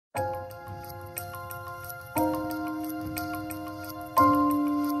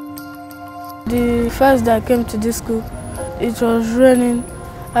The first day I came to this school, it was raining.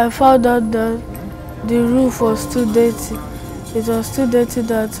 I found out that the roof was too dirty. It was too dirty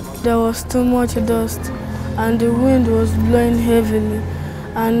that there was too much dust and the wind was blowing heavily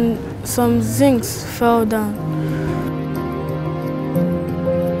and some zincs fell down.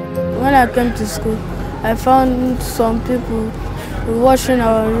 When I came to school, I found some people washing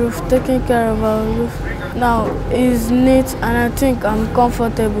our roof, taking care of our roof. Now it's neat and I think I'm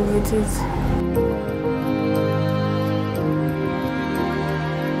comfortable with it.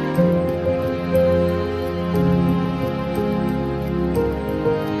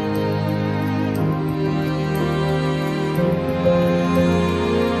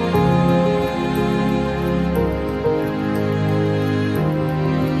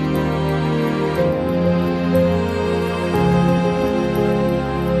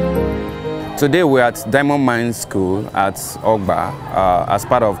 Today we're at Diamond Mine School at Ogba as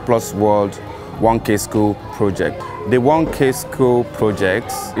part of Plusworld 1K School project. The 1K School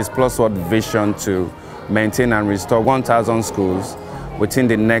project is Plusworld vision to maintain and restore 1,000 schools within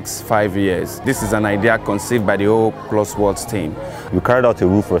the next 5 years. This is an idea conceived by the whole Plusworld team. We carried out a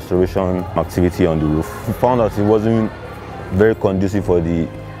roof restoration activity on the roof. We found out it wasn't very conducive for the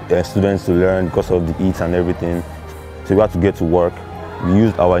students to learn because of the heat and everything. So we had to get to work. We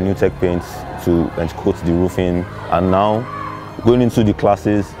used our new tech paints to coat the roofing, and now going into the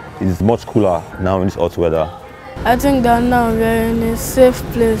classes is much cooler now in this hot weather. I think that now we're in a safe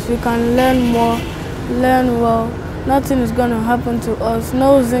place. We can learn more, learn well. Nothing is going to happen to us.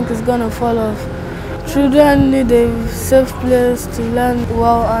 No zinc is going to fall off. Children need a safe place to learn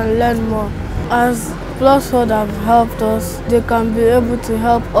well and learn more. As Plusworld have helped us, they can be able to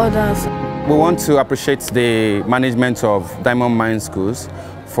help others. We want to appreciate the management of Diamond Mine Schools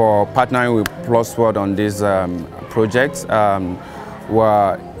for partnering with Plusworld on this project.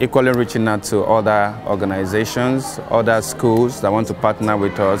 We're equally reaching out to other organizations, other schools that want to partner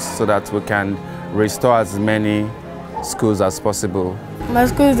with us so that we can restore as many schools as possible. My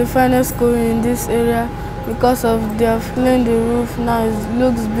school is the finest school in this area because of they have cleaned the roof. Now it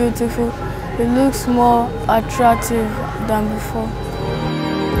looks beautiful. It looks more attractive than before.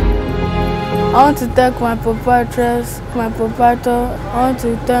 I want to thank my proprietors, my proprietor. I want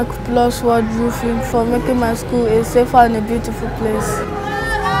to thank Plusworld Roofing for making my school a safer and a beautiful place.